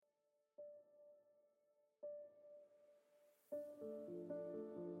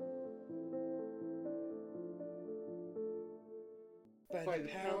By the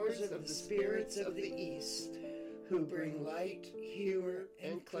powers of the spirits of the East, who bring light, humor,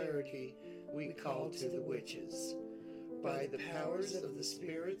 and clarity, we call to the witches. By the powers of the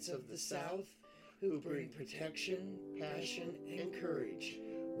spirits of the South, who bring protection, passion, and courage,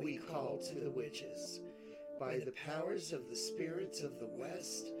 we call to the witches. By the powers of the spirits of the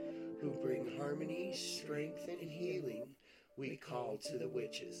West, who bring harmony, strength, and healing, we call to the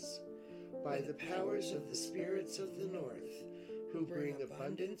witches. By the powers of the spirits of the North, who bring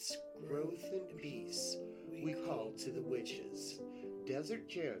abundance, growth, and peace, we call to the witches. Desert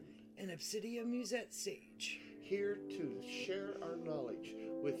Jen and Obsidia Musette Sage, here to share our knowledge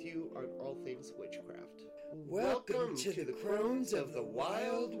with you on all things witchcraft. Welcome to the Crones of the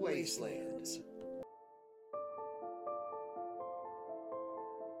Wild Wastelands.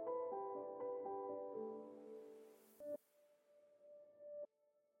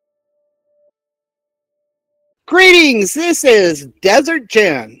 Greetings, this is Desert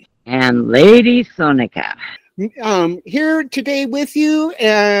Jen. And Lady Sonica. Here today with you,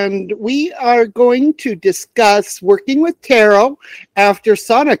 and we are going to discuss working with tarot after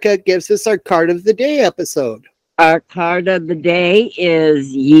Sonica gives us our card of the day episode. Our card of the day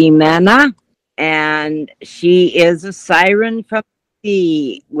is Yemena, and she is a siren from the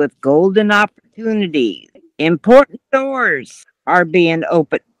sea with golden opportunities. Important doors are being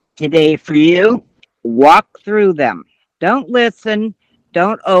opened today for you. Walk through them. Don't listen,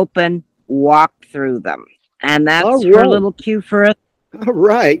 don't open, walk through them. And that's her little cue for us. All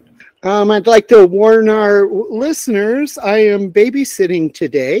right. I'd like to warn our listeners, I am babysitting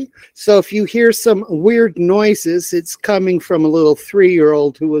today. So if you hear some weird noises, it's coming from a little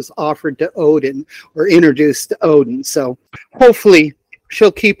 3-year-old who was offered to Odin or introduced to Odin. So hopefully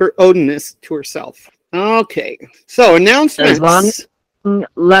she'll keep her Odinness to herself. Okay. So announcements. As long as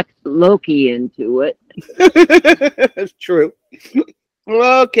Loki into it. That's true.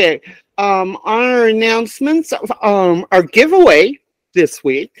 Okay. On our announcements, our giveaway this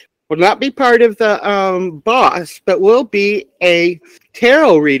week will not be part of the boss, but will be a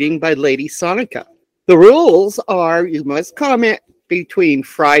tarot reading by Lady Sonica. The rules are you must comment between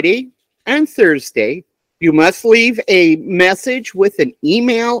Friday and Thursday. You must leave a message with an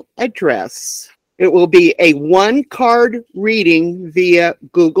email address. It will be a 1-card reading via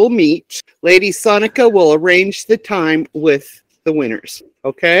Google Meet. Lady Sonica will arrange the time with the winners.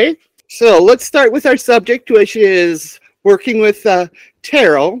 Okay? So let's start with our subject, which is working with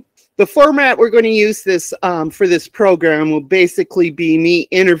tarot. The format we're going to use this for this program will basically be me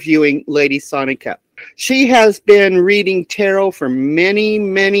interviewing Lady Sonica. She has been reading tarot for many,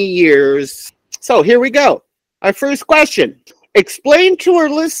 many years. So here we go. Our first question. Explain to our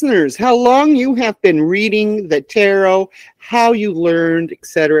listeners how long you have been reading the tarot, how you learned,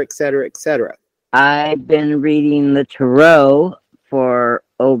 etc., etc., etc. I've been reading the tarot for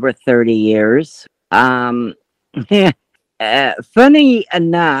over 30 years. Funny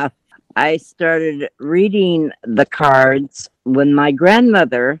enough, I started reading the cards when my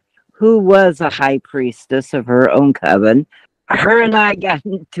grandmother, who was a high priestess of her own coven, her and I got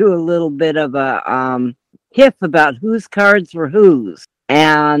into a little bit of a tiff about whose cards were whose.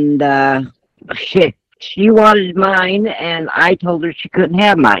 And she wanted mine, and I told her she couldn't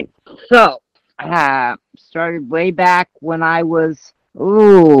have mine. So, started way back when I was,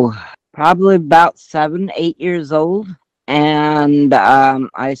 probably about 7, 8 years old. And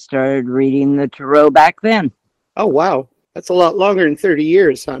I started reading the tarot back then. Oh, wow. That's a lot longer than 30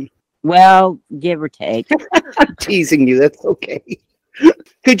 years, hon. Well, give or take. I'm teasing you. That's okay.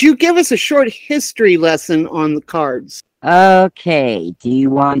 Could you give us a short history lesson on the cards? Okay. Do you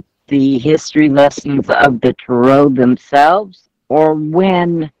want the history lessons of the tarot themselves, or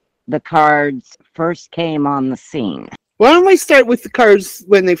when the cards first came on the scene? Why don't we start with the cards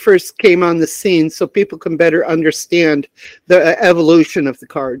when they first came on the scene so people can better understand the evolution of the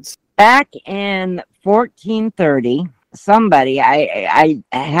cards? Back in 1430, somebody, I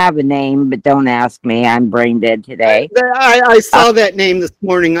have a name, but don't ask me. I'm brain dead today. I saw that name this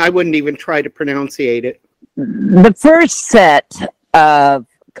morning. I wouldn't even try to pronunciate it. The first set of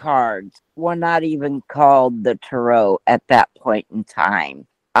cards were not even called the tarot at that point in time.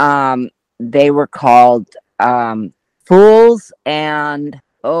 They were called Fools and,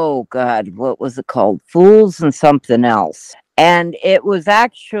 oh God, what was it called? Fools and something else. And it was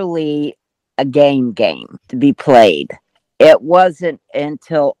actually a game to be played. It wasn't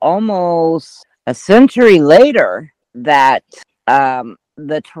until almost a century later that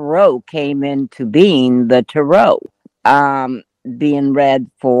the tarot came into being, the tarot, being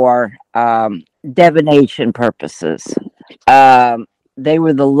read for divination purposes. They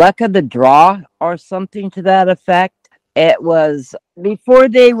were the luck of the draw or something to that effect. It was before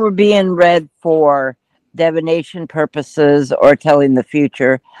they were being read for divination purposes or telling the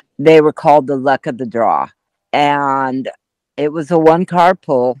future. They were called the luck of the draw. And it was a one card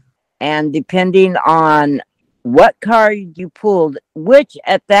pull. And depending on what card you pulled, which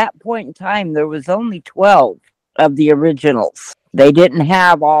at that point in time, there was only 12 of the originals. They didn't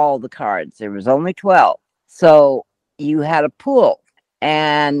have all the cards. There was only 12. So you had a pull,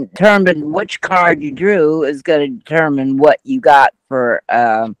 and determine which card you drew is going to determine what you got for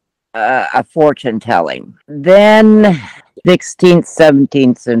a fortune telling. Then 16th,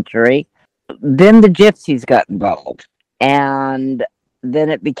 17th century, then the gypsies got involved, and then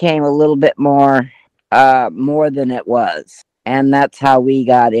it became a little bit more than it was. And that's how we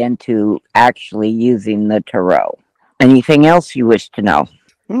got into actually using the tarot. Anything else you wish to know?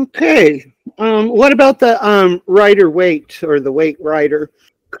 Okay. What about the Rider Waite or the Waite Rider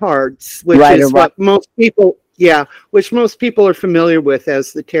cards, which Rider is what most people, which most people are familiar with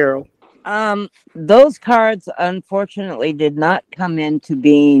as the tarot. Those cards unfortunately did not come into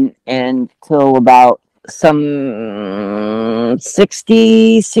being until about some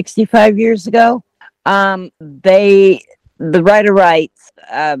 60, 65 years ago. The Rider Rights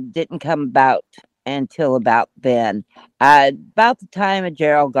didn't come about until about then. About the time of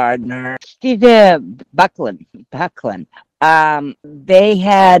Gerald Gardner, Buckland. They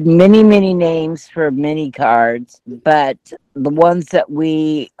had many, many names for many cards, but the ones that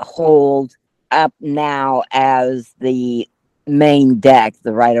we hold up now as the main deck,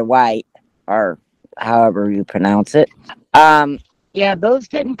 the Rider Waite, or however you pronounce it, those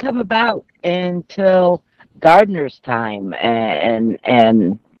didn't come about until Gardner's time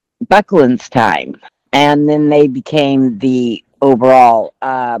and Buckland's time, and then they became the overall.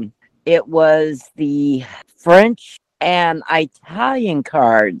 It was the French and Italian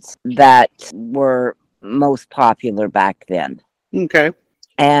cards that were most popular back then. Okay.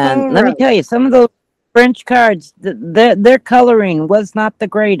 And let me tell you, some of those French cards, their coloring was not the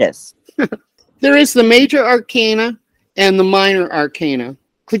greatest. There is the major arcana and the minor arcana.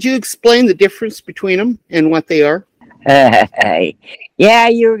 Could you explain the difference between them and what they are? Yeah,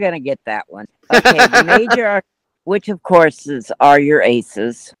 you were going to get that one. Okay, the major, which of course are your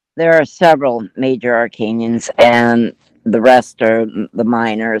aces. There are several major arcanians, and the rest are the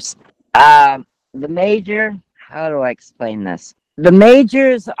minors. The major, how do I explain this? The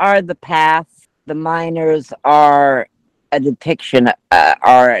majors are the path. The minors are a depiction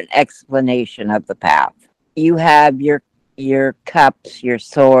or an explanation of the path. You have your cups, your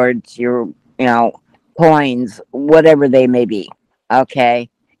swords, your coins, whatever they may be. Okay,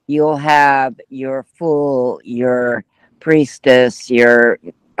 you'll have your fool, your priestess, your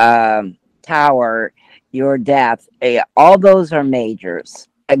tower, your death. All those are majors.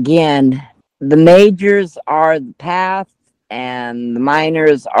 Again, the majors are the path, and the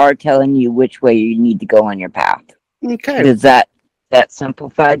minors are telling you which way you need to go on your path. Okay. Is that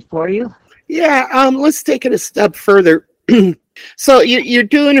simplified for you? Yeah. Let's take it a step further. So you're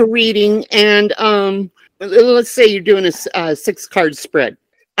doing a reading, and let's say you're doing a 6-card spread,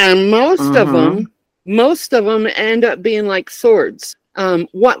 and most of them end up being like swords.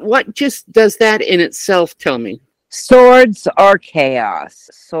 What just does that in itself tell me? Swords are chaos.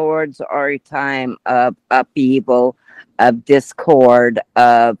 Swords are a time of upheaval, of discord,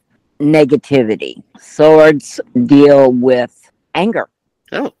 of negativity. Swords deal with anger.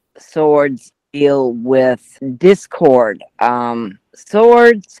 Oh. Swords deal with discord.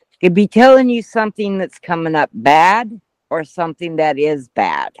 Swords could be telling you something that's coming up bad or something that is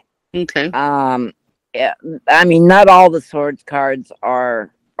bad. Okay. Yeah, I mean, not all the swords cards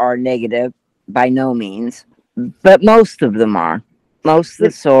are negative, by no means, but most of them are. Most of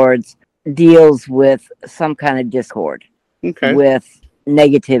the swords deals with some kind of discord, with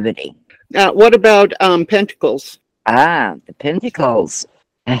negativity. What about pentacles? The pentacles.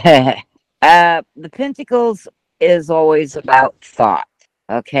 The pentacles is always about thought.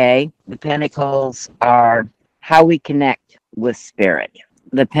 Okay, the pentacles are how we connect with spirit.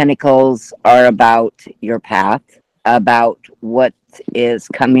 The pentacles are about your path, about what is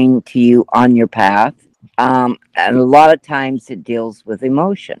coming to you on your path. And a lot of times it deals with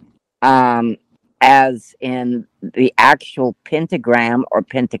emotion. As in the actual pentagram or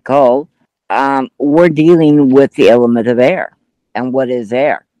pentacle, we're dealing with the element of air. And what is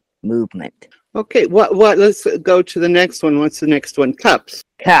air? Movement. Okay, what let's go to the next one. What's the next one? Cups.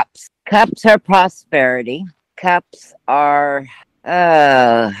 Cups are prosperity. Cups are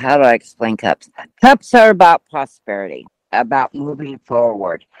how do I explain cups? Cups are about prosperity, about moving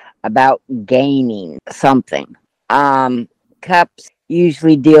forward, about gaining something. Cups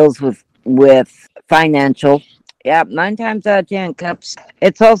usually deals with financial. Yeah, 9 times out of 10, cups.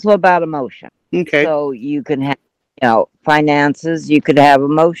 It's also about emotion. Okay. So you can have, finances. You could have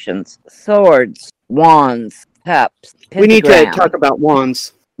emotions. Swords, wands, cups. We need to pentagram, talk about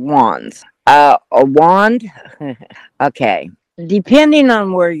wands. wands. A wand. Okay. Depending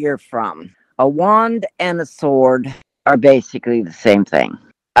on where you're from, a wand and a sword are basically the same thing.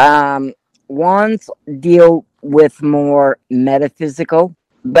 Wands deal with more metaphysical,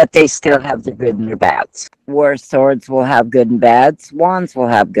 but they still have their good and their bads. Where swords will have good and bads, wands will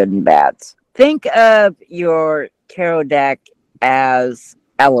have good and bads. Think of your tarot deck as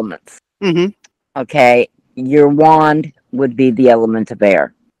elements. Mm-hmm. Okay, your wand would be the element of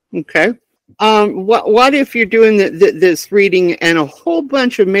air. Okay. What if you're doing this reading and a whole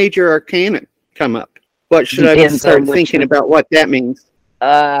bunch of major arcana come up? What should Depends I start on which thinking one. about what that means?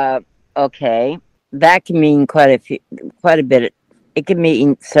 Okay, that can mean quite a bit. It can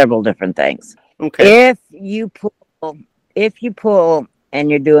mean several different things. Okay. If you pull, and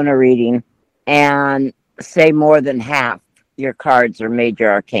you're doing a reading, and say more than half your cards are major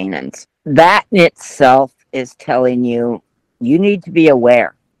arcanans, that in itself is telling you need to be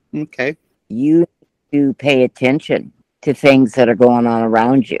aware. Okay. You need to pay attention to things that are going on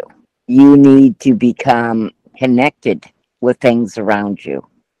around you. You need to become connected with things around you.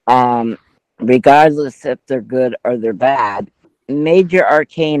 Regardless if they're good or they're bad, major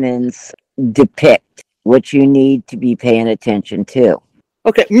arcanans depict what you need to be paying attention to.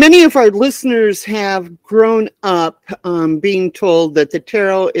 Okay. Many of our listeners have grown up being told that the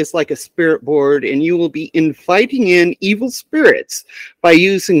tarot is like a spirit board and you will be inviting in evil spirits by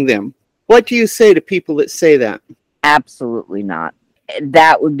using them. What do you say to people that say that? Absolutely not.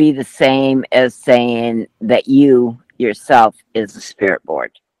 That would be the same as saying that you yourself is a spirit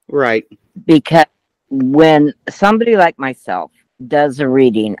board. Right. Because when somebody like myself does a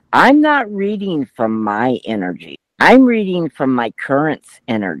reading, I'm not reading from my energy. I'm reading from my current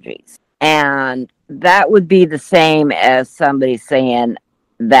energies. And that would be the same as somebody saying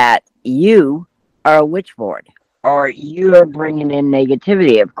that you are a witch board or you're bringing in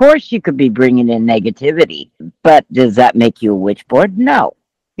negativity. Of course, you could be bringing in negativity, but does that make you a witch board? No,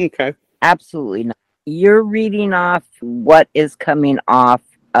 Okay. absolutely not. You're reading off what is coming off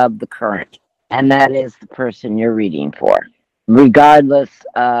of the current, and that is the person you're reading for, regardless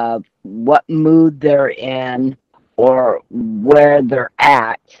of what mood they're in or where they're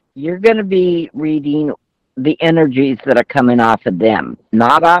at. You're going to be reading the energies that are coming off of them,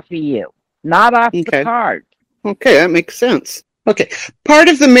 not off of you, not off the Okay. card. Okay, that makes sense. Okay. Part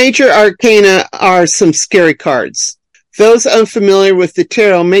of the major arcana are some scary cards. Those unfamiliar with the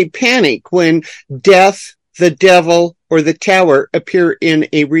tarot may panic when death, the devil, or the tower appear in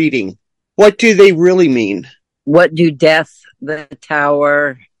a reading. What do they really mean? What do death, the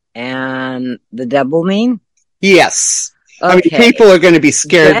tower, and the devil mean? Yes. Okay. I mean, people are going to be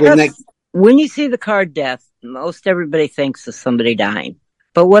scared when you see the card death, most everybody thinks of somebody dying.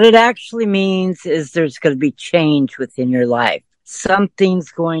 But what it actually means is there's going to be change within your life. Something's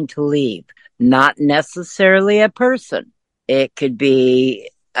going to leave. Not necessarily a person. It could be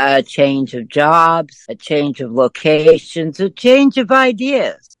a change of jobs, a change of locations, a change of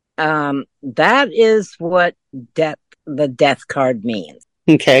ideas. That is what the death card means.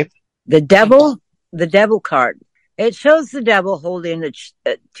 Okay. The devil card. It shows the devil holding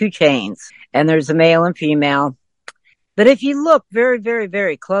two chains, and there's a male and female. But if you look very, very,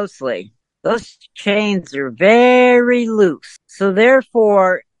 very closely, those chains are very loose. So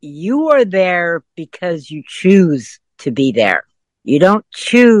therefore, you are there because you choose to be there. You don't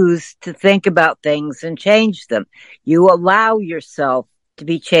choose to think about things and change them. You allow yourself to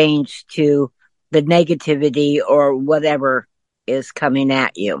be changed to the negativity or whatever is coming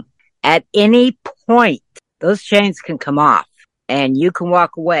at you. At any point, those chains can come off and you can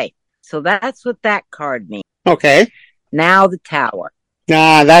walk away. So that's what that card means. Okay. Now the tower.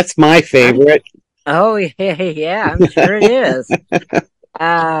 That's my favorite. Oh, yeah, I'm sure it is.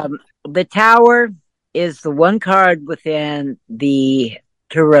 The tower is the one card within the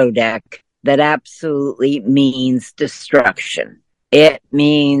tarot deck that absolutely means destruction. It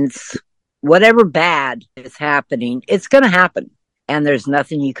means whatever bad is happening, it's going to happen. And there's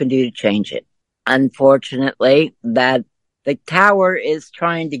nothing you can do to change it. Unfortunately, that the tower is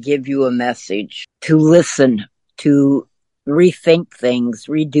trying to give you a message to listen, to rethink things,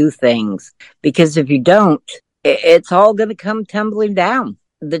 redo things. Because if you don't, it's all going to come tumbling down.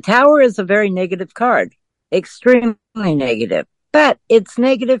 The tower is a very negative card, extremely negative, but it's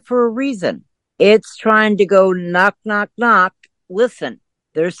negative for a reason. It's trying to go knock, knock, knock. Listen,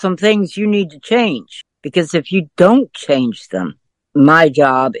 there's some things you need to change. Because if you don't change them, my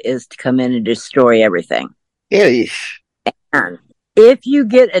job is to come in and destroy everything. Yeah. And if you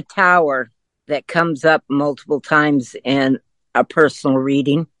get a tower that comes up multiple times in a personal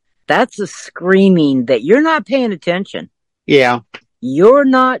reading, that's a screaming that you're not paying attention. Yeah. You're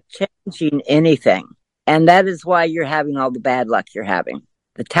not changing anything. And that is why you're having all the bad luck you're having.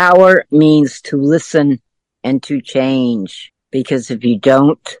 The tower means to listen and to change. Because if you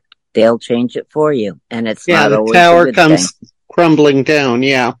don't, they'll change it for you. And it's not always the tower a good comes thing. crumbling down.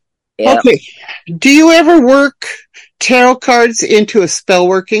 Yeah. Yep. Okay. Do you ever work tarot cards into a spell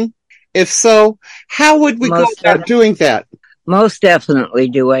working? If so, how would we go about doing that? Most definitely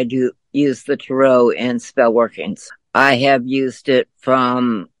do I use the tarot in spell workings. I have used it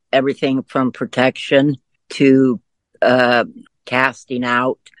from everything from protection to casting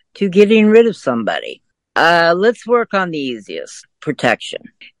out to getting rid of somebody. Let's work on the easiest, protection.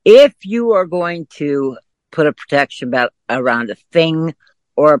 If you are going to put a protection around a thing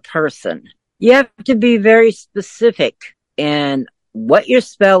or a person, you have to be very specific in what your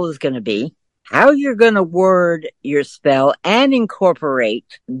spell is going to be, how you're going to word your spell, and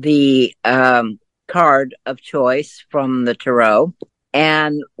incorporate the card of choice from the tarot,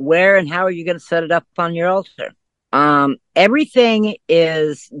 and where and how are you going to set it up on your altar. Everything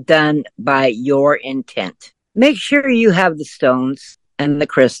is done by your intent. Make sure you have the stones and the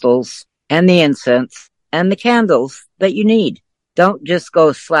crystals and the incense and the candles that you need. Don't just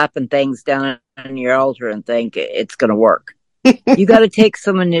go slapping things down on your altar and think it's going to work. You got to take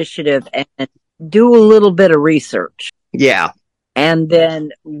some initiative and do a little bit of research. Yeah. And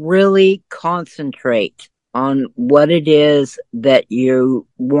then really concentrate on what it is that you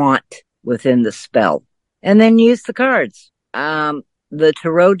want within the spell. And then use the cards. The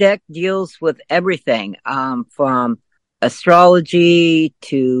tarot deck deals with everything, from astrology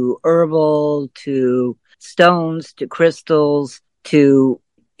to herbal to stones to crystals to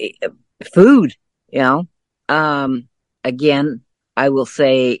food, Again, I will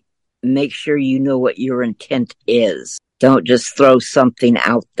say, make sure you know what your intent is. Don't just throw something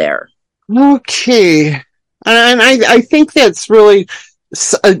out there. Okay. And I think that's really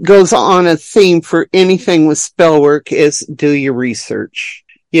goes on a theme for anything with spell work is do your research.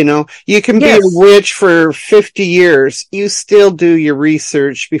 You can be a witch for 50 years. You still do your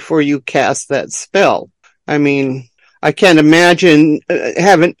research before you cast that spell. I mean, I can't imagine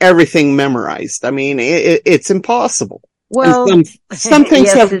having everything memorized. I mean, it's impossible. Well, some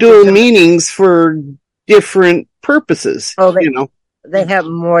things have dual meanings for different purposes. Oh, they have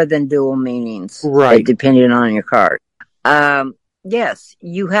more than dual meanings, right? Depending on your card. Yes,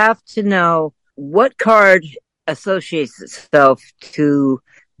 you have to know what card associates itself to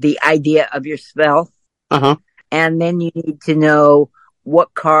the idea of your spell. Uh-huh. And then you need to know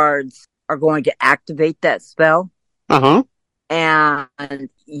what cards are going to activate that spell. Uh-huh. And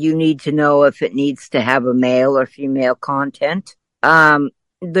you need to know if it needs to have a male or female content.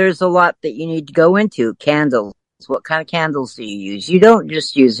 There's a lot that you need to go into. Candles. What kind of candles do you use? You don't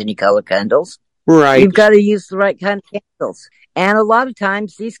just use any color candles. Right. You've got to use the right kind of candles. And a lot of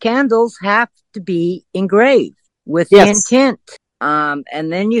times these candles have to be engraved with the intent.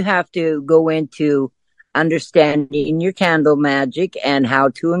 And then you have to go into understanding your candle magic and how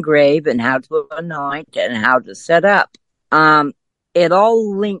to engrave and how to anoint and how to set up. It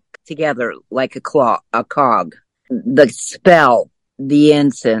all linked together like a cog. The spell, the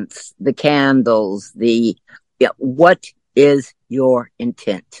incense, the candles, what is your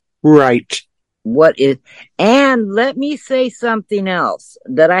intent? Right. And let me say something else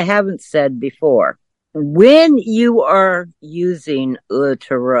that I haven't said before. When you are using the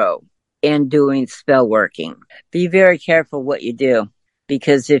tarot and doing spell working, be very careful what you do,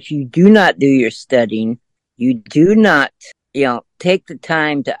 because if you do not do your studying, you do not, take the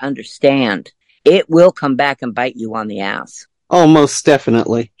time to understand, it will come back and bite you on the ass. Oh, most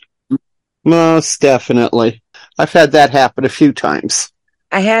definitely. Most definitely. I've had that happen a few times.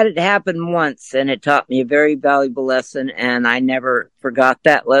 I had it happen once, and it taught me a very valuable lesson, and I never forgot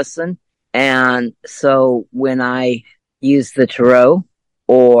that lesson. And so when I use the tarot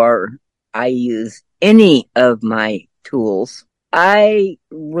or I use any of my tools, I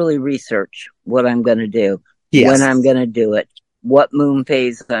really research what I'm going to do, when I'm going to do it, what moon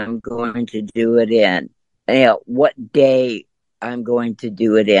phase I'm going to do it in, what day I'm going to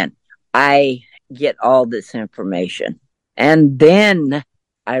do it in. I get all this information, and then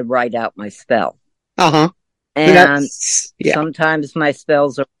I write out my spell. Uh-huh. And sometimes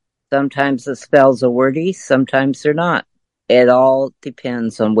sometimes the spells are wordy, sometimes they're not. It all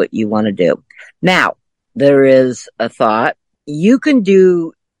depends on what you want to do. Now, there is a thought. You can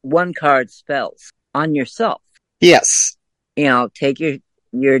do one card spells. on yourself. Yes. You know, take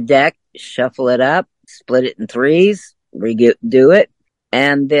your deck, shuffle it up, split it in threes, do it,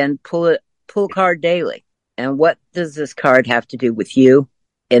 and then pull a card daily. And what does this card have to do with you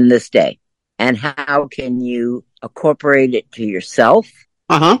in this day? And how can you incorporate it to yourself?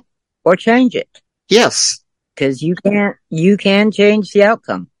 Or change it? Yes. Because you can change the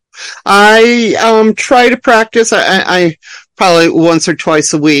outcome. I try to practice. I probably once or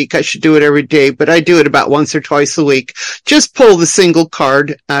twice a week. I should do it every day, but I do it about once or twice a week. Just pull the single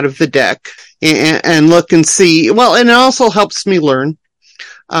card out of the deck and look and see. Well, and it also helps me learn.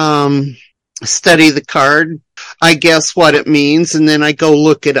 Study the card. I guess what it means, and then I go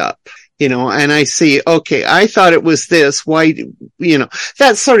look it up. You know, and I see, okay, I thought it was this. Why, you know,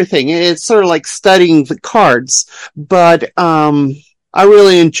 that sort of thing. It's sort of like studying the cards, but, I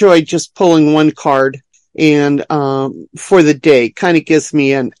really enjoy just pulling one card and, for the day. Kind of gives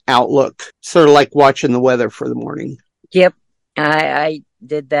me an outlook, sort of like watching the weather for the morning. Yep. I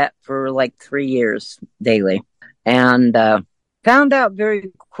did that for like 3 years daily and, found out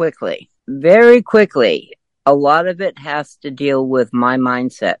very quickly, a lot of it has to deal with my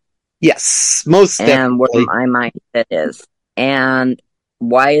mindset. Yes, most definitely. And where my mindset is. And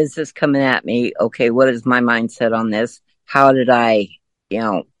why is this coming at me? Okay, what is my mindset on this? How did I,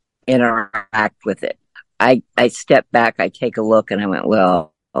 interact with it? I step back, I take a look, and I went,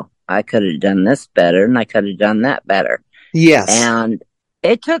 well, I could have done this better, and I could have done that better. Yes. And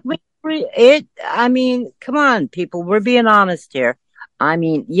it took me, come on, people, we're being honest here. I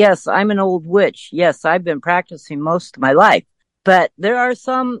mean, yes, I'm an old witch. Yes, I've been practicing most of my life. But there are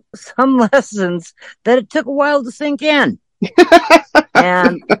some lessons that it took a while to sink in.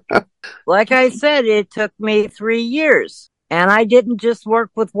 And like I said, it took me 3 years. And I didn't just work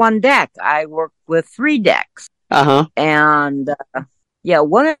with one deck. I worked with 3 decks. And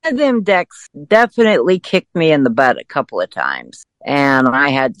one of them decks definitely kicked me in the butt a couple of times. And I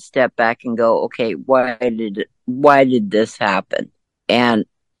had to step back and go, okay, why did this happen? And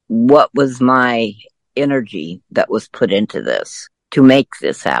what was my energy that was put into this to make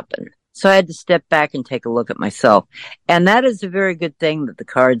this happen? So I had to step back and take a look at myself. And that is a very good thing that the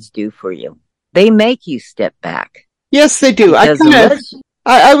cards do for you. They make you step back. Yes, they do.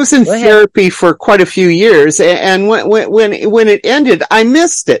 I was in therapy for quite a few years, and when it ended, I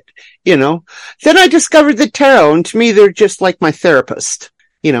missed it, you know. Then I discovered the tarot, and to me, they're just like my therapist,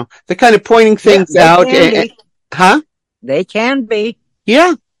 you know. They're kind of pointing things out. They can be.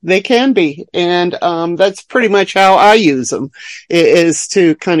 Yeah. They can be. And, that's pretty much how I use them, is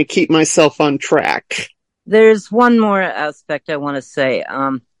to kind of keep myself on track. There's one more aspect I want to say.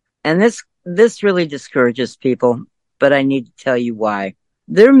 And this really discourages people, but I need to tell you why.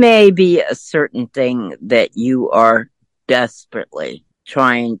 There may be a certain thing that you are desperately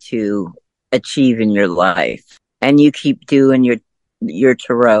trying to achieve in your life, and you keep doing your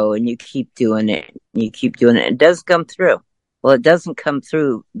tarot, and you keep doing it, and you keep doing it. It doesn't come through. Well, it doesn't come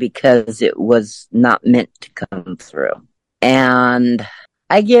through because it was not meant to come through. And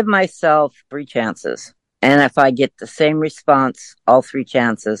I give myself 3 chances. And if I get the same response, all 3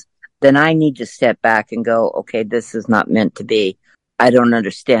 chances, then I need to step back and go, okay, this is not meant to be. I don't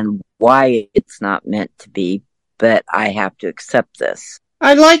understand why it's not meant to be, but I have to accept this.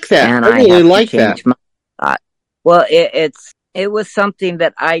 I like that. And I really like that. My thought. Well, it was something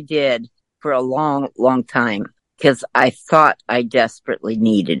that I did for a long, long time, because I thought I desperately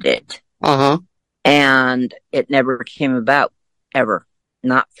needed it. And it never came about, ever.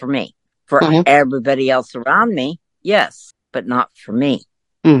 Not for me. For everybody else around me, yes, but not for me.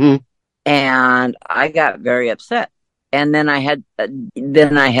 And I got very upset. And then I had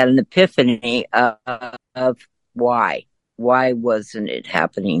an epiphany of why. Why wasn't it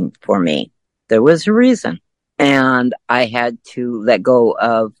happening for me? There was a reason. And I had to let go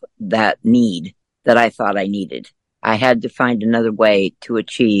of that need that I thought I needed. I had to find another way to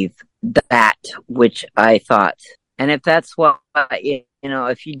achieve that which I thought. And if that's what,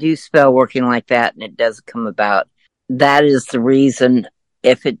 if you do spell working like that and it doesn't come about, that is the reason.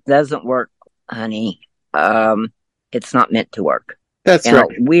 If it doesn't work, honey, it's not meant to work. That's right.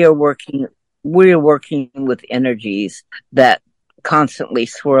 We are working with energies that constantly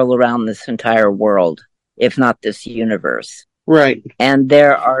swirl around this entire world, if not this universe. Right. And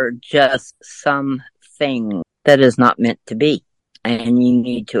there are just some things that is not meant to be. And you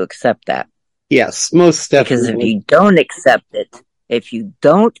need to accept that. Yes, most definitely. Because if you don't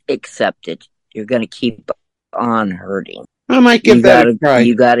accept it, you're going to keep on hurting. I might give that a try.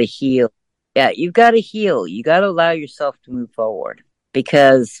 You got to heal. Yeah, you've got to heal. You got to allow yourself to move forward.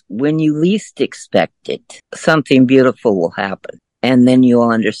 Because when you least expect it, something beautiful will happen. and then you'll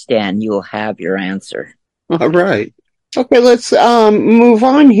understand. You'll have your answer. All right. Okay, let's move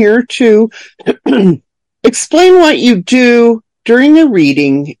on here to explain what you do during a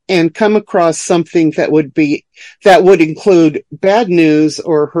reading and come across something that would include bad news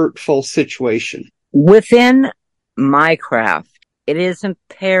or hurtful situation. Within my craft, it is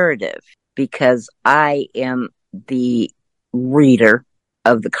imperative, because I am the reader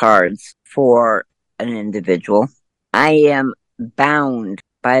of the cards for an individual. I am bound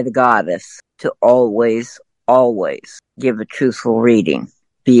by the goddess to always give a truthful reading,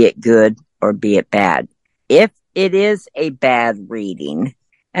 be it good or be it bad. If it is a bad reading,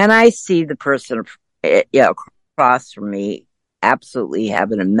 and I see the person across from me absolutely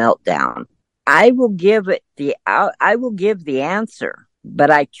having a meltdown, I will give the answer, but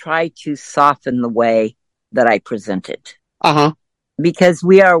I try to soften the way that I present it. Because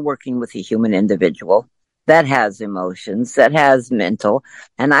we are working with a human individual that has emotions, that has mental,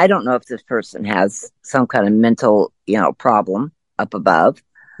 and I don't know if this person has some kind of mental, problem up above.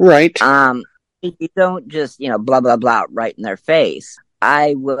 Right. You don't just, blah, blah, blah, right in their face.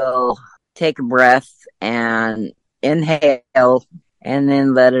 I will take a breath and inhale and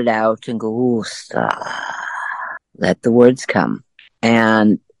then let it out and go, ooh, stop. Let the words come.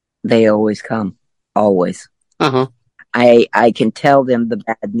 And they always come. Always. I can tell them the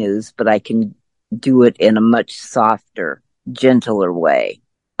bad news, but I can do it in a much softer, gentler way.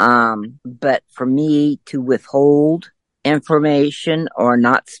 But for me to withhold information or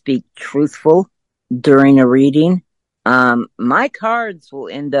not speak truthful during a reading, my cards will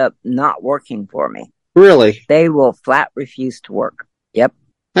end up not working for me. Really? They will flat refuse to work. Yep.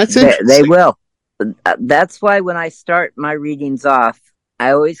 That's interesting. They will. That's why when I start my readings off,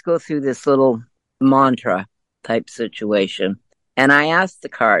 I always go through this little mantra type situation. And I ask the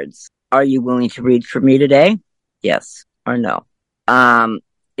cards, are you willing to read for me today? Yes or no?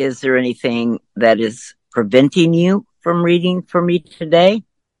 Is there anything that is preventing you from reading for me today?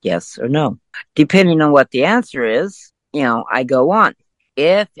 Yes or no? Depending on what the answer is, I go on.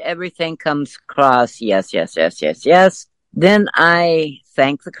 If everything comes across yes, then I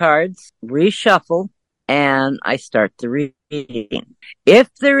thank the cards, reshuffle, and I start the reading.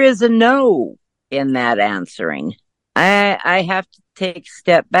 If there is a no in that answering, I have to take a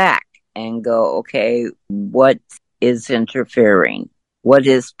step back and go, okay, what is interfering? What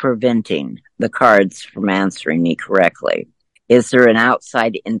is preventing the cards from answering me correctly? Is there an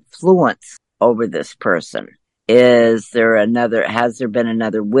outside influence over this person? Has there been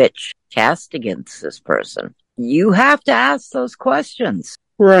another witch cast against this person? You have to ask those questions.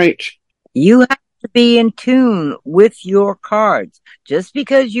 Right. You have to be in tune with your cards. Just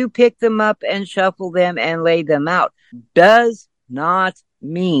because you pick them up and shuffle them and lay them out does not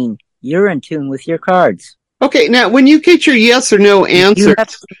mean you're in tune with your cards. Okay, now when you get your yes or no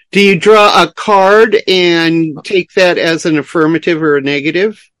answers, do you draw a card and take that as an affirmative or a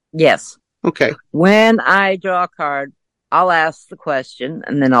negative? Yes. Okay. When I draw a card, I'll ask the question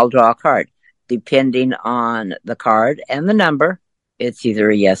and then I'll draw a card. Depending on the card and the number, it's either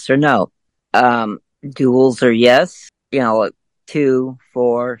a yes or no. Duals are yes, 2,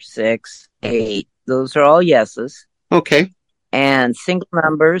 4, 6, 8. Those are all yeses. Okay. And single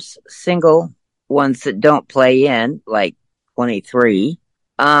numbers, single ones that don't play in, like 23,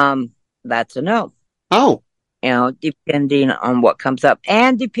 that's a no. Oh. Depending on what comes up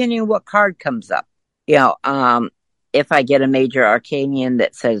and depending on what card comes up. If I get a major arcanian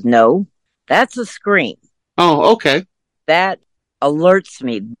that says no, that's a scream. Oh, okay. That alerts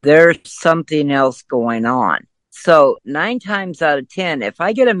me there's something else going on. So 9 times out of 10, if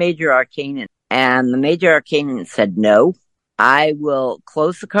I get a major arcanian and the major arcanian said no, I will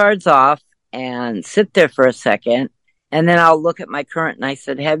close the cards off and sit there for a second. And then I'll look at my current and I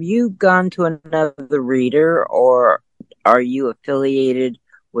said, have you gone to another reader or are you affiliated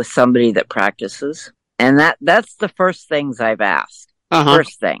with somebody that practices? And that's the first things I've asked.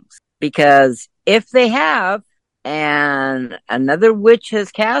 First things. Because if they have, and another witch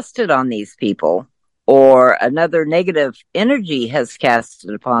has casted on these people, or another negative energy has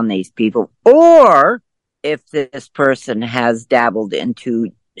casted upon these people, or if this person has dabbled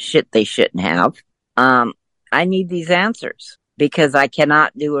into shit they shouldn't have, I need these answers. Because I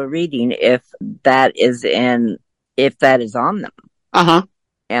cannot do a reading if that is on them.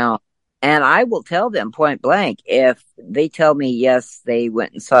 And I will tell them point blank if they tell me, yes, they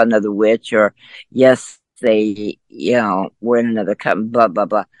went and saw another witch, or yes, they, were in another company, blah, blah,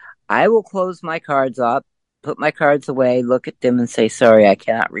 blah. I will close my cards up, put my cards away, look at them and say, sorry, I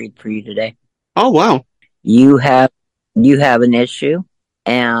cannot read for you today. Oh, wow. You have an issue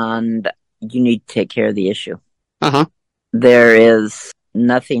and you need to take care of the issue. there is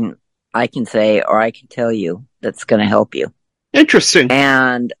nothing I can say or I can tell you that's going to help you. Interesting.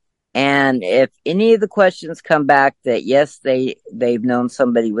 And if any of the questions come back that yes, they've known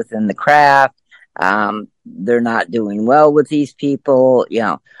somebody within the craft, they're not doing well with these people,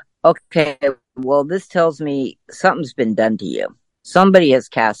 okay, well, this tells me something's been done to you. Somebody has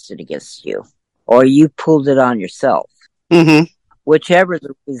cast it against you, or you pulled it on yourself. Mm-hmm. Whichever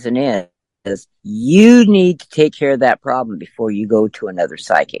the reason is, you need to take care of that problem before you go to another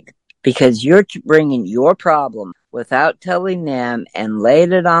psychic, because you're bringing your problem without telling them and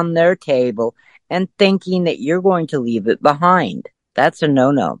laying it on their table and thinking that you're going to leave it behind. That's a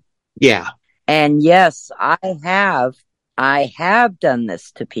no-no. Yeah. And yes, I have done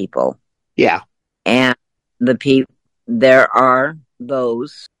this to people. Yeah. And there are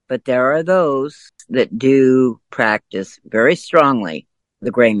those that do practice very strongly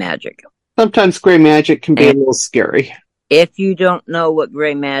the gray magic. Sometimes gray magic can be a little scary. If you don't know what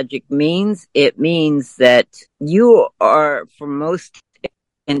gray magic means, it means that you are, for most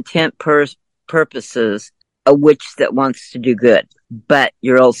intent purposes, a witch that wants to do good, but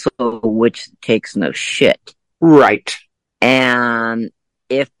you're also a witch that takes no shit. Right. And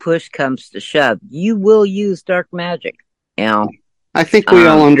if push comes to shove, you will use dark magic. I think we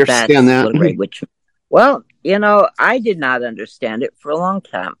all understand that. What a gray witch. Well, I did not understand it for a long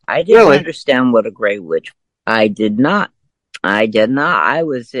time. I didn't understand what a gray witch. I did not. I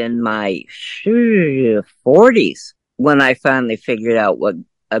was in my 40s when I finally figured out what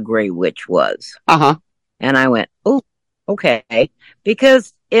a gray witch was. Uh-huh. And I went, oh, okay.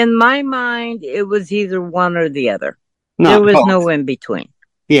 Because in my mind, it was either one or the other. There was no in between.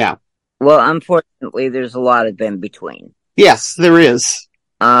 Yeah. Well, unfortunately, there's a lot of in between. Yes, there is.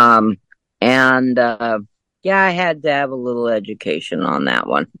 I had to have a little education on that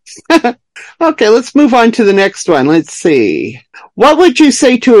one. Okay, let's move on to the next one. Let's see. What would you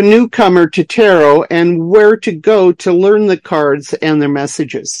say to a newcomer to tarot, and where to go to learn the cards and their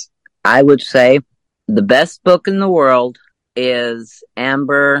messages? I would say the best book in the world is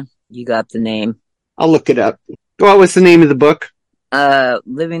Amber. You got the name? I'll look it up. What was the name of the book?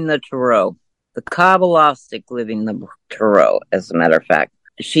 Living the Tarot. The Kabbalistic Living the Tarot, as a matter of fact.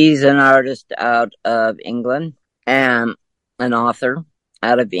 She's an artist out of England and an author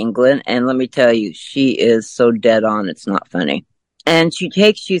out of England. And let me tell you, she is so dead on, it's not funny. And she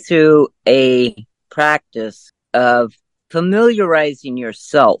takes you through a practice of familiarizing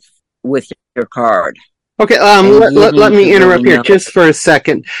yourself with your card. Okay, let me interrupt here just for a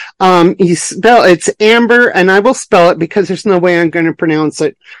second. It's Amber, and I will spell it because there's no way I'm going to pronounce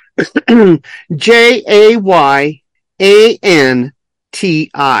it. Jayyanti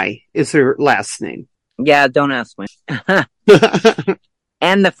is her last name. Yeah, don't ask me.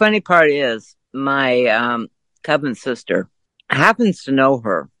 And the funny part is, my coven sister happens to know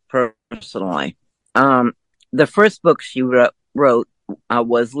her personally. The first book she wrote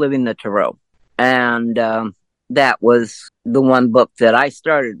was Living the Tarot. And that was the one book that I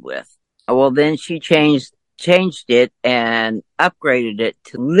started with. Well, then she changed it and upgraded it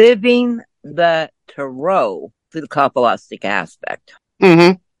to Living the Tarot through the Kabbalistic aspect.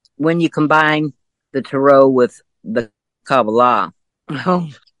 Mm-hmm. When you combine the Tarot with the Kabbalah,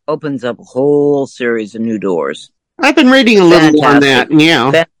 opens up a whole series of new doors. I've been reading a little on that,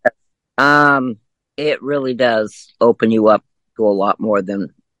 yeah. It really does open you up to a lot more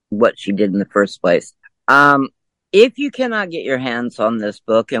than what she did in the first place. If you cannot get your hands on this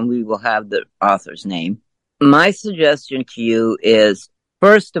book, and we will have the author's name, my suggestion to you is,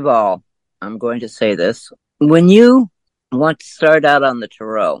 first of all, I'm going to say this. When you want to start out on the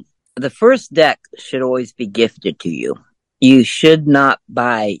tarot, the first deck should always be gifted to you. You should not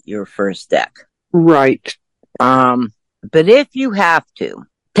buy your first deck. Right. But if you have to,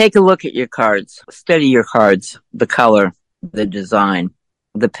 take a look at your cards, study your cards, the color, the design,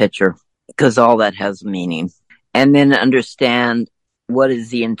 the picture, because all that has meaning. And then understand what is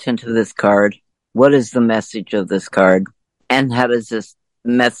the intent of this card, what is the message of this card, and how does this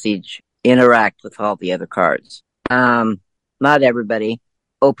message interact with all the other cards. Not everybody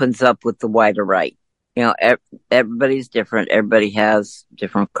opens up with the white or right. Everybody's different. Everybody has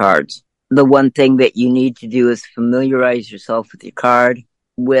different cards. The one thing that you need to do is familiarize yourself with your card,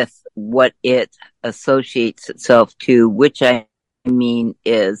 with what it associates itself to, which I mean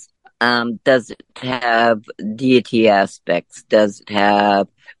is, does it have deity aspects? Does it have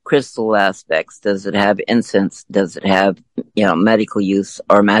crystal aspects? Does it have incense? Does it have, medical use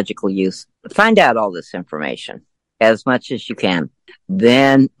or magical use? Find out all this information as much as you can.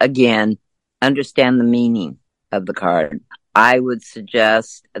 Then again, understand the meaning of the card. I would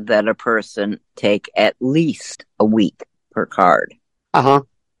suggest that a person take at least a week per card,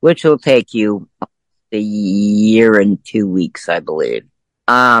 which will take you a year and 2 weeks, I believe,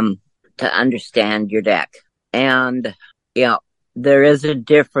 to understand your deck. And, there is a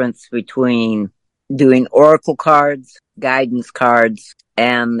difference between doing oracle cards, guidance cards,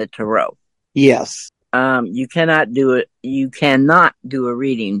 and the tarot. Yes. You cannot do it. You cannot do a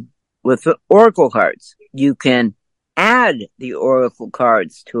reading with the oracle cards. You can add the oracle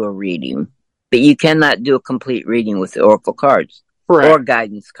cards to a reading, but you cannot do a complete reading with the oracle cards. Correct. Or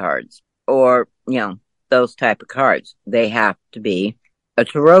guidance cards, or, those type of cards. They have to be a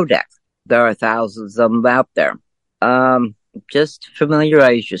tarot deck. There are thousands of them out there. Just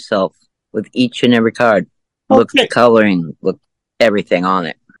familiarize yourself with each and every card. Look at the coloring, look everything on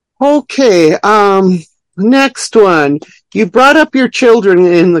it. Okay, next one. You brought up your children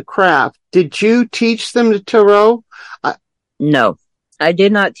in the craft. Did you teach them the tarot? No, I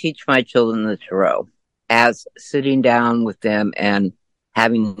did not teach my children the tarot as sitting down with them and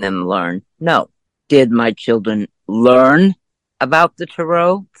having them learn. No. Did my children learn about the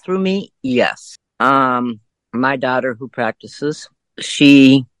tarot through me? Yes. My daughter who practices,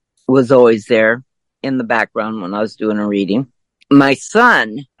 she was always there in the background when I was doing a reading. My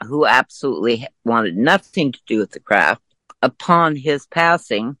son, who absolutely wanted nothing to do with the craft, upon his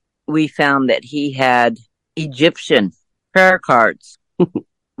passing, we found that he had Egyptian prayer cards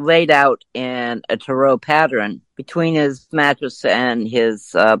laid out in a tarot pattern between his mattress and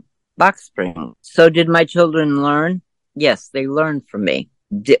his box spring. So did my children learn? Yes, they learned from me.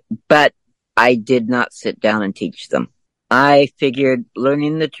 But I did not sit down and teach them. I figured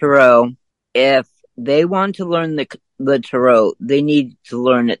learning the tarot, if they want to learn the tarot, they need to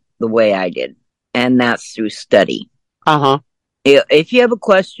learn it the way I did. And that's through study. If you have a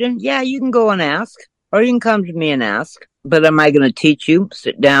question, you can go and ask. Or you can come to me and ask. But am I going to teach you?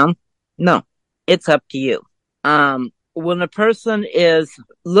 Sit down? No. It's up to you. When a person is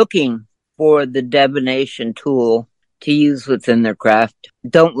looking for the divination tool to use within their craft,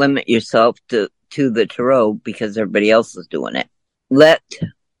 don't limit yourself to the tarot because everybody else is doing it. Let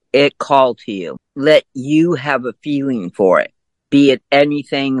it call to you. Let you have a feeling for it. Be it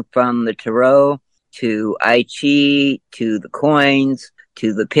anything from the tarot to I Chi, to the coins,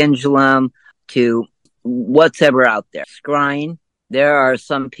 to the pendulum, to what's ever out there. Scrying. There are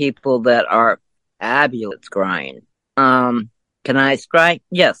some people that are fabulous at scrying. Can I scry?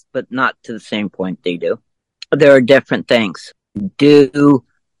 Yes, but not to the same point they do. There are different things. Do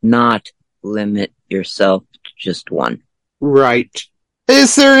not limit yourself to just one. Right.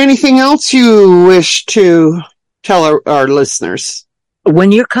 Is there anything else you wish to tell our listeners?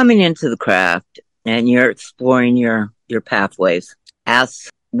 When you're coming into the craft and you're exploring your pathways, ask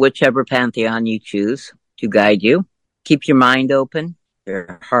whichever pantheon you choose to guide you. Keep your mind open,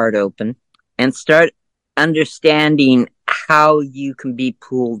 your heart open, and start understanding how you can be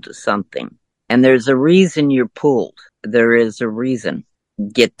pulled to something. And there's a reason you're pulled. There is a reason.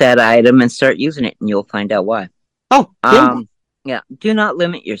 Get that item and start using it, and you'll find out why. Do not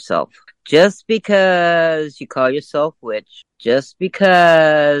limit yourself. Just because you call yourself witch, just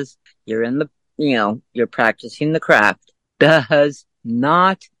because you're in the, you're practicing the craft, does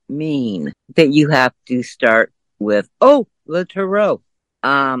not mean that you have to start with, the tarot.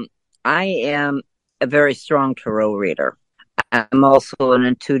 I am a very strong tarot reader. I'm also an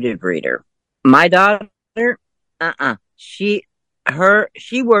intuitive reader. My daughter, she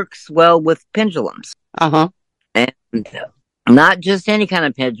works well with pendulums. And not just any kind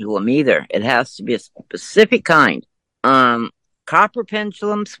of pendulum either. It has to be a specific kind. Copper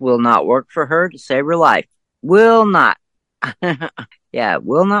pendulums will not work for her to save her life. Will not.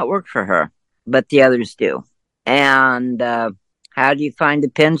 Will not work for her. But the others do. And how do you find a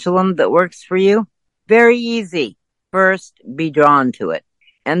pendulum that works for you? Very easy. First, be drawn to it.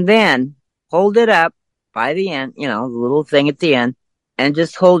 And then hold it up by the end, the little thing at the end, and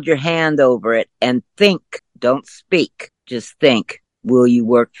just hold your hand over it and think. Don't speak. Just think. Will you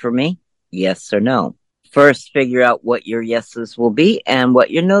work for me? Yes or no. First, figure out what your yeses will be and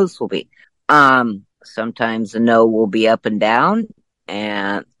what your nos will be. Sometimes a no will be up and down,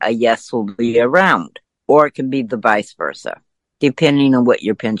 and a yes will be around. Or it can be the vice versa, depending on what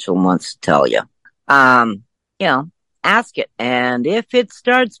your pendulum wants to tell you. Ask it. And if it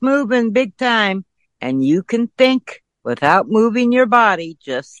starts moving big time and you can think without moving your body,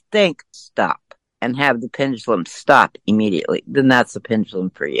 just think, stop, and have the pendulum stop immediately. Then that's a pendulum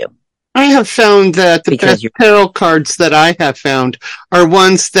for you. I have found that the best tarot cards that I have found are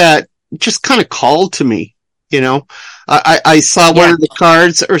ones that just kind of call to me. I saw one of the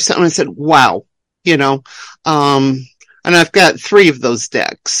cards or something and said, wow, and I've got 3 of those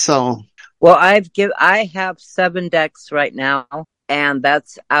decks. So Well, I have 7 decks right now, and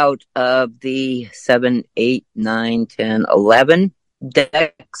that's out of the 7, 8, 9, 10, 11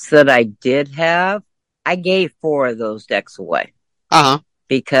 decks that I did have. I gave 4 of those decks away.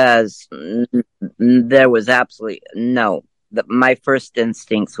 Because there was absolutely no. My first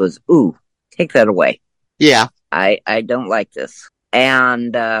instinct was, ooh, take that away. Yeah. I don't like this.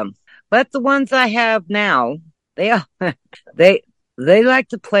 And but the ones I have now, they like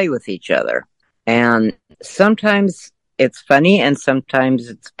to play with each other. And sometimes it's funny and sometimes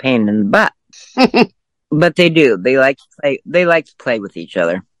it's a pain in the butt. But they do. They like to play with each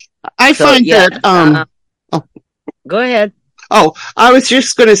other. I find that go ahead. Oh, I was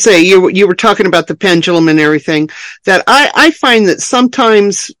just going to say, you were talking about the pendulum and everything, that I find that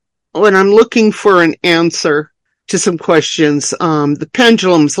sometimes when I'm looking for an answer to some questions, the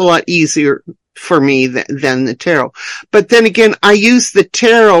pendulum's a lot easier for me than the tarot. But then again, I use the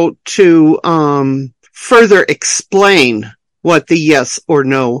tarot to further explain what the yes or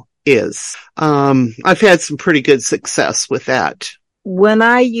no is. I've had some pretty good success with that. When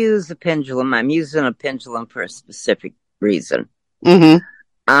I use a pendulum, I'm using a pendulum for a specific reason.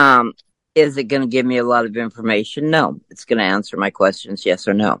 Mm-hmm. Is it going to give me a lot of information? No. It's going to answer my questions, yes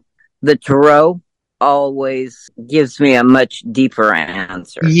or no. The tarot always gives me a much deeper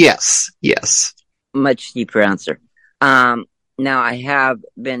answer. Yes. Much deeper answer. Now I have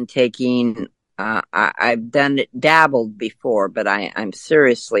been taking, I've done it, dabbled before, but I'm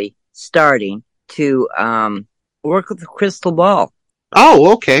seriously starting to, work with the crystal ball.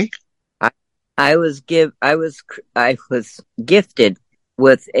 Oh, okay. I was gifted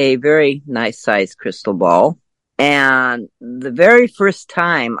with a very nice sized crystal ball. And the very first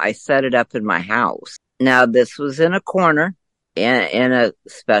time I set it up in my house. Now this was in a corner in a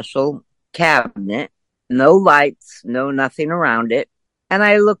special cabinet, no lights, no nothing around it. And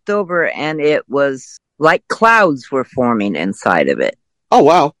I looked over and it was like clouds were forming inside of it. Oh,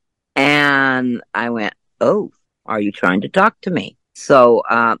 wow. And I went, oh, are you trying to talk to me? So,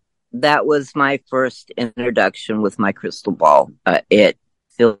 that was my first introduction with my crystal ball. It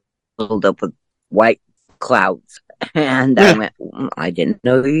filled up with white clouds. And I went, I didn't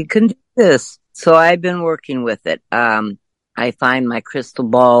know you could do this. So I've been working with it. I find my crystal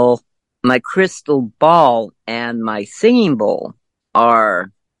ball and my singing bowl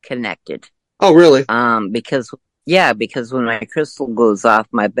are connected. Oh, really? Because when my crystal goes off,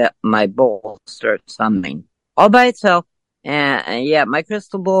 my bowl starts humming all by itself. And yeah, my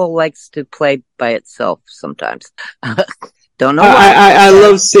crystal ball likes to play by itself sometimes. Don't know why. I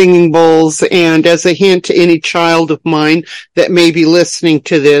love singing bowls, and as a hint to any child of mine that may be listening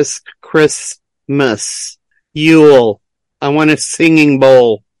to this, Christmas, Yule, I want a singing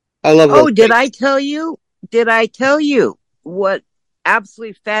bowl. I love. Oh, did I tell you what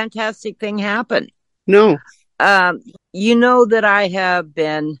absolutely fantastic thing happened? No. You know that I have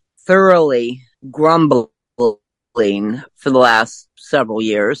been thoroughly grumbling for the last several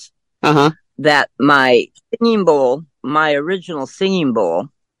years. That my original singing bowl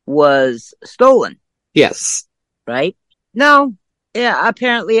was stolen. Yes. Right? No. Yeah,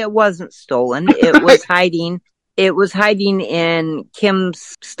 apparently it wasn't stolen. It was hiding in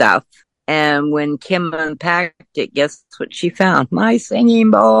Kim's stuff. And when Kim unpacked it, guess what she found? My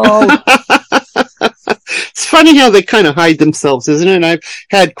singing bowl. It's funny how they kind of hide themselves, isn't it? I've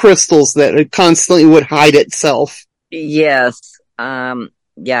had crystals that constantly would hide itself. Yes.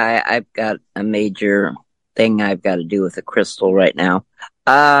 Yeah, I've got a major thing I've got to do with a crystal right now.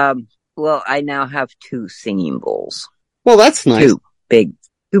 Well, I now have 2 singing bowls. Well, that's nice.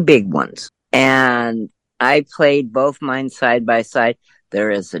 Two big ones. And I played both mine side by side.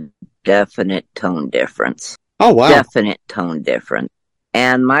 There is a definite tone difference. Oh, wow. Definite tone difference.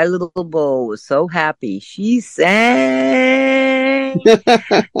 And my little bowl was so happy. She sang.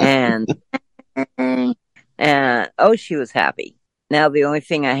 and oh, she was happy. Now the only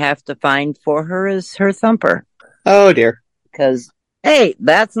thing I have to find for her is her thumper. Oh, dear. Because, hey,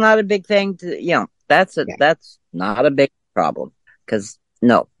 that's not a big thing to, that's not a big problem. Because,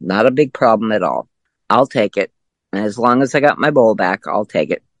 no, not a big problem at all. I'll take it. As long as I got my bowl back, I'll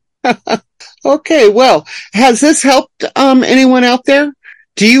take it. Okay, well, has this helped anyone out there?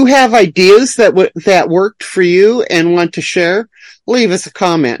 Do you have ideas that worked for you and want to share? Leave us a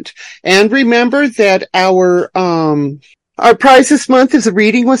comment. And remember that our prize this month is a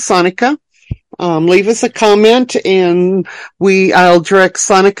reading with Sonica. Leave us a comment and I'll direct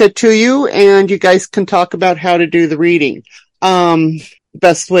Sonica to you, and you guys can talk about how to do the reading.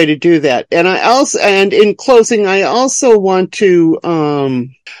 Best way to do that. And in closing, I also want to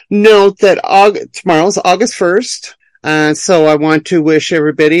note that tomorrow's August 1st. So I want to wish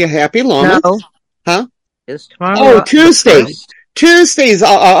everybody a happy Lawmas. No. Huh? It's tomorrow. Oh, Tuesday. Tuesday's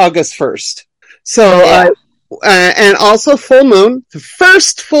August 1st. So, and also full moon, the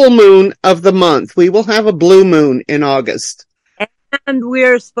first full moon of the month. We will have a blue moon in August. And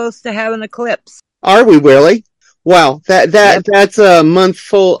we're supposed to have an eclipse. Are we really? Wow, that's a month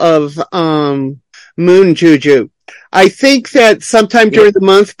full of moon juju. I think that sometime during the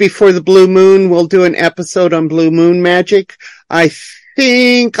month before the blue moon, we'll do an episode on blue moon magic. I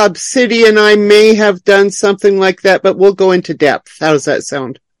think Obsidian and I may have done something like that, but we'll go into depth. How does that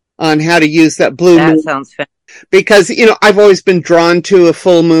sound? On how to use that blue moon. That sounds fantastic. Because, I've always been drawn to a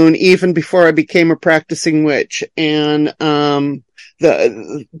full moon even before I became a practicing witch. And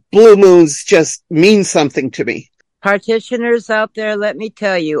the blue moons just mean something to me. Partitioners out there, let me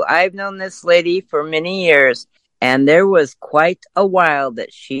tell you, I've known this lady for many years, and there was quite a while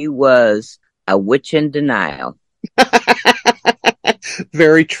that she was a witch in denial.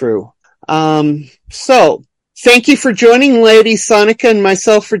 Very true. So thank you for joining Lady Sonica and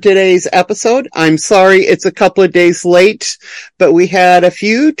myself for today's episode. I'm sorry it's a couple of days late, but we had a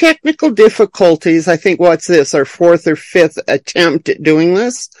few technical difficulties. I think what's this, our fourth or fifth attempt at doing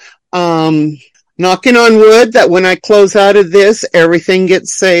this. Knocking on wood that when I close out of this, everything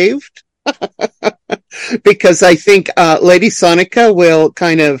gets saved. Because I think Lady Sonica will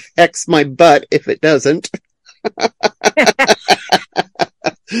kind of X my butt if it doesn't.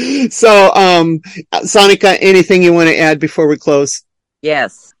 So, Sonica, anything you want to add before we close?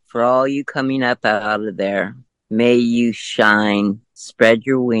 Yes, for all you coming up out of there, may you shine, spread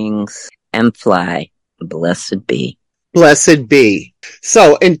your wings, and fly. Blessed be. Blessed be.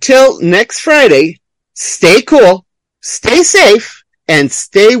 So, until next Friday, stay cool, stay safe, and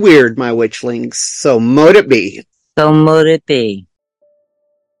stay weird, my witchlings. So mote it be. So mote it be.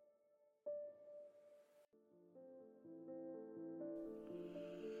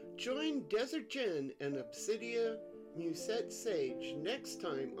 Join Desert Jen and Obsidia Musette Sage next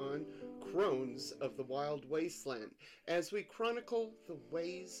time on Crones of the Wild Wasteland as we chronicle the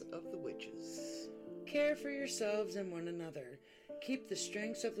ways of the witches. Care for yourselves and one another. Keep the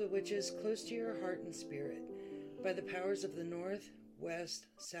strengths of the witches close to your heart and spirit. By the powers of the north, west,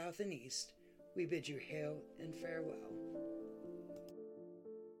 south, and east, we bid you hail and farewell.